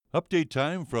Update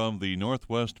time from the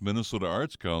Northwest Minnesota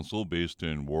Arts Council based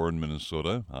in Warren,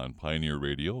 Minnesota on Pioneer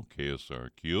Radio,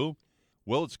 KSRQ.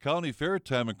 Well, it's county fair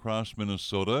time across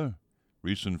Minnesota.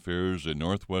 Recent fairs in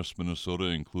Northwest Minnesota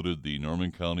included the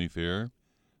Norman County Fair,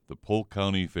 the Polk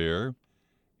County Fair,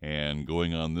 and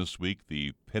going on this week,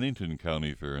 the Pennington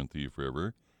County Fair in Thief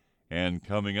River. And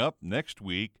coming up next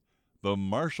week, the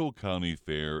Marshall County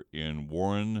Fair in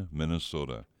Warren,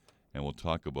 Minnesota. And we'll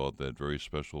talk about that very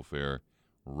special fair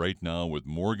right now with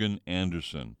Morgan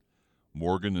Anderson.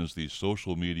 Morgan is the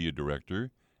social media director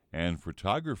and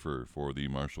photographer for the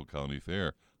Marshall County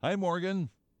Fair. Hi, Morgan.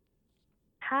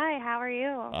 Hi, how are you?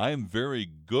 I'm very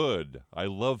good. I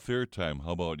love fair time.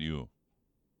 How about you?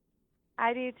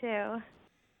 I do too.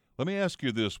 Let me ask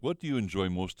you this. What do you enjoy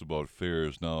most about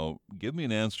fairs? Now, give me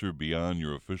an answer beyond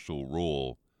your official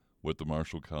role with the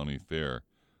Marshall County Fair.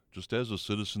 Just as a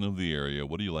citizen of the area,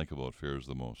 what do you like about fairs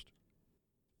the most?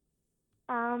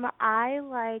 I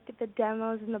like the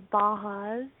demos and the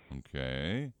Bajas.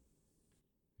 Okay.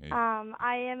 Hey.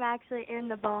 I am actually in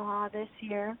the Baja this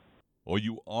year. Oh,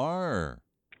 you are?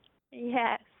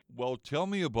 Yes. Well, tell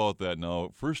me about that now.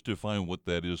 First, define what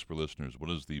that is for listeners. What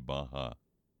is the Baja?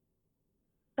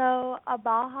 So a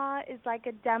Baja is like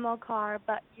a demo car,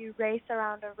 but you race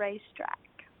around a racetrack.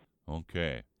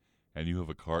 Okay. And you have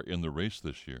a car in the race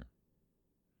this year?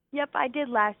 Yep, I did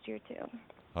last year too.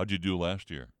 How'd you do last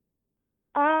year?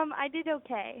 I did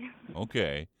okay.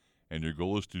 Okay. And your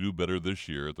goal is to do better this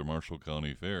year at the Marshall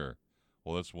County Fair.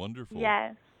 Well, that's wonderful.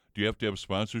 Yes. Do you have to have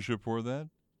sponsorship for that?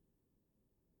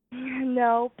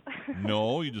 Nope.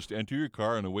 No, you just enter your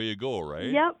car and away you go,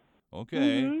 right? Yep.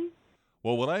 Okay. Mm-hmm.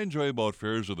 Well, what I enjoy about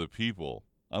fairs are the people.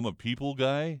 I'm a people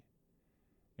guy,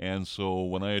 and so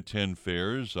when I attend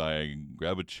fairs, I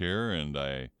grab a chair and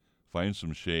I find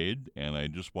some shade, and I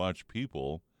just watch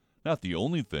people. Not the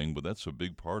only thing, but that's a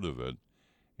big part of it.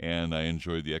 And I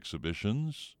enjoy the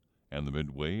exhibitions and the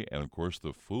midway, and of course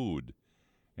the food.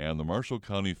 And the Marshall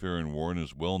County Fair in Warren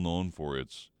is well known for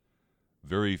its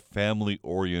very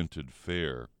family-oriented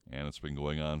fair, and it's been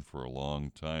going on for a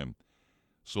long time.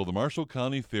 So the Marshall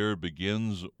County Fair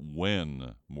begins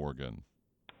when, Morgan?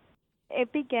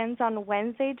 It begins on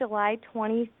Wednesday, July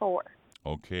 24th.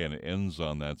 Okay, and it ends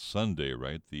on that Sunday,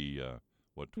 right? The,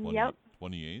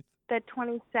 28th? The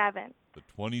 27th. The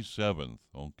 27th,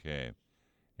 okay.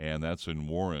 And that's in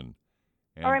Warren.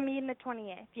 And the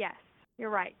 28th, yes. You're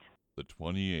right. The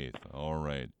 28th, all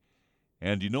right.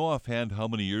 And do you know offhand how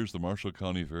many years the Marshall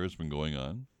County Fair has been going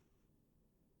on?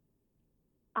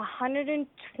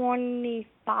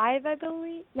 125, I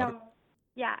believe. No,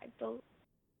 yeah, I believe.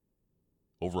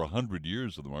 Over 100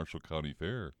 years of the Marshall County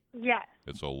Fair. Yes.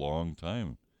 It's a long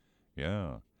time.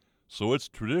 Yeah. So it's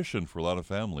tradition for a lot of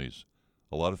families.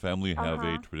 A lot of families have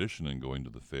a tradition in going to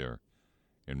the fair.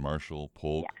 In Marshall,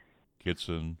 Polk,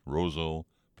 Kitson, Roseau,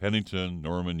 Pennington,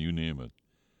 Norman, you name it.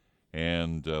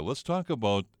 And let's talk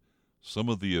about some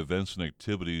of the events and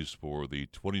activities for the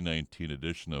 2019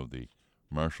 edition of the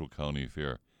Marshall County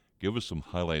Fair. Give us some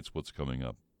highlights. What's coming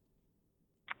up?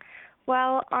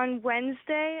 Well, on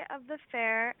Wednesday of the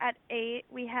fair at 8,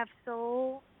 we have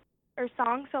Song,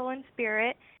 Soul, and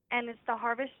Spirit, and it's the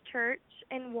Harvest Church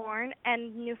in Warren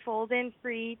and Newfolden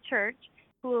Free Church,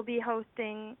 who will be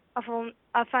hosting a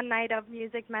fun night of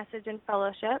music, message, and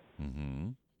fellowship.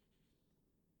 Mm-hmm.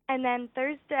 And then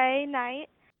Thursday night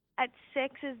at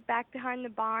 6 is Back Behind the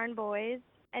Barn Boys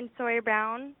and Sawyer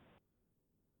Brown.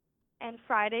 And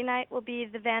Friday night will be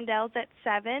the Vandals at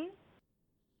 7.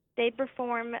 They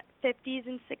perform 50s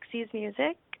and 60s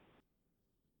music.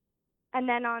 And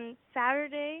then on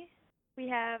Saturday, we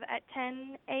have at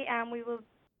 10 a.m., we will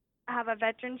have a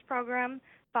veterans program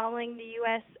following the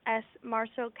USS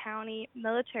Marshall County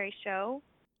Military Show.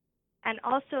 And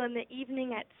also in the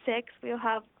evening at 6, we'll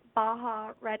have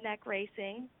Baja Redneck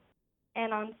Racing.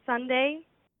 And on Sunday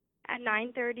at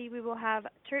 9:30, we will have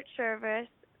church service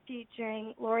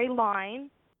featuring Lori Line.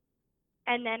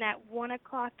 And then at 1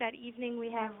 o'clock that evening,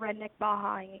 we have Redneck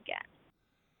Bajaing again.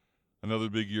 Another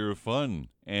big year of fun.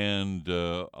 And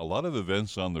a lot of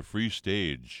events on the free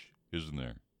stage, isn't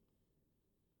there?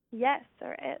 Yes,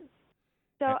 there is.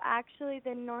 So actually,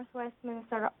 the Northwest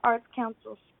Minnesota Arts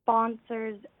Council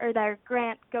sponsors, or their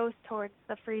grant goes towards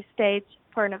the free stage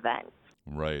for an event.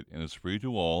 Right, and it's free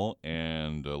to all,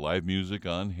 and live music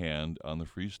on hand on the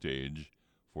free stage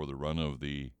for the run of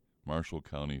the Marshall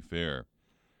County Fair.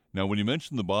 Now, when you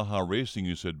mentioned the Baja Racing,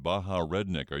 you said Baja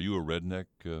Redneck. Are you a redneck,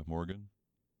 Morgan?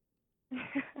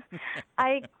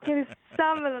 I do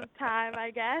some of the time, I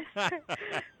guess.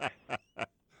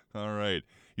 All right.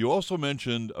 You also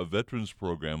mentioned a veterans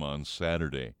program on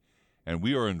Saturday. And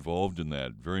we are involved in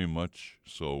that very much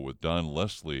so with Don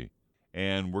Leslie.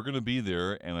 And we're going to be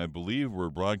there, and I believe we're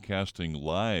broadcasting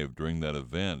live during that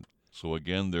event. So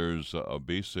again, there's a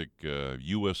basic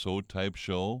USO-type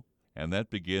show, and that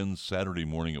begins Saturday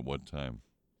morning at what time?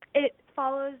 It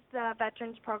follows the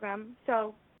Veterans Program.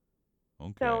 So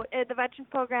the Veterans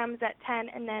Program is at 10,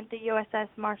 and then the USS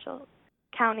Marshall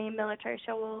County Military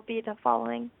Show will be the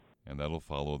following. And that'll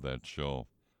follow that show.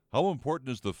 How important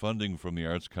is the funding from the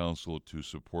Arts Council to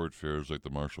support fairs like the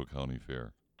Marshall County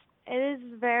Fair?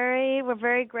 We're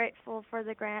very grateful for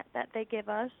the grant that they give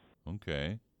us.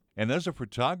 Okay. And as a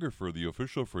photographer, the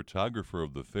official photographer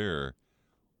of the fair,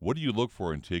 what do you look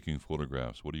for in taking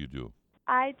photographs? What do you do?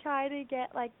 I try to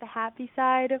get like the happy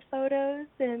side of photos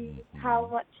and how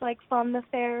much like fun the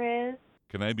fair is.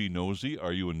 Can I be nosy?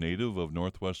 Are you a native of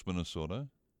Northwest Minnesota?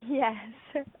 Yes.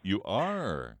 You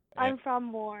are. I'm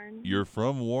from Warren. You're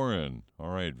from Warren.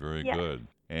 All right, very good.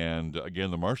 And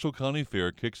again, the Marshall County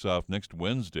Fair kicks off next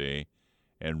Wednesday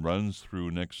and runs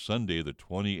through next Sunday, the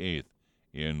 28th,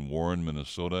 in Warren,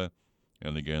 Minnesota.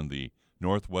 And again, the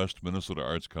Northwest Minnesota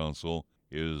Arts Council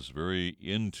is very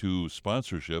into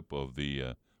sponsorship of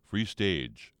the free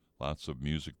stage. Lots of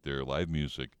music there, live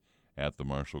music at the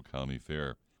Marshall County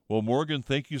Fair. Well, Morgan,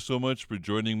 thank you so much for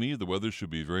joining me. The weather should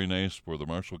be very nice for the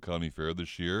Marshall County Fair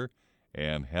this year,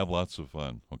 and have lots of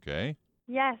fun, okay?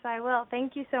 Yes, I will.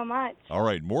 Thank you so much. All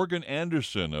right, Morgan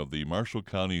Anderson of the Marshall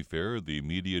County Fair, the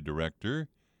media director,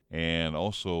 and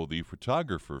also the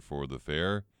photographer for the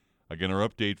fair. Again, our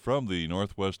update from the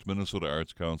Northwest Minnesota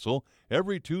Arts Council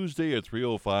every Tuesday at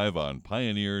 3:05 on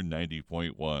Pioneer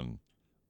 90.1.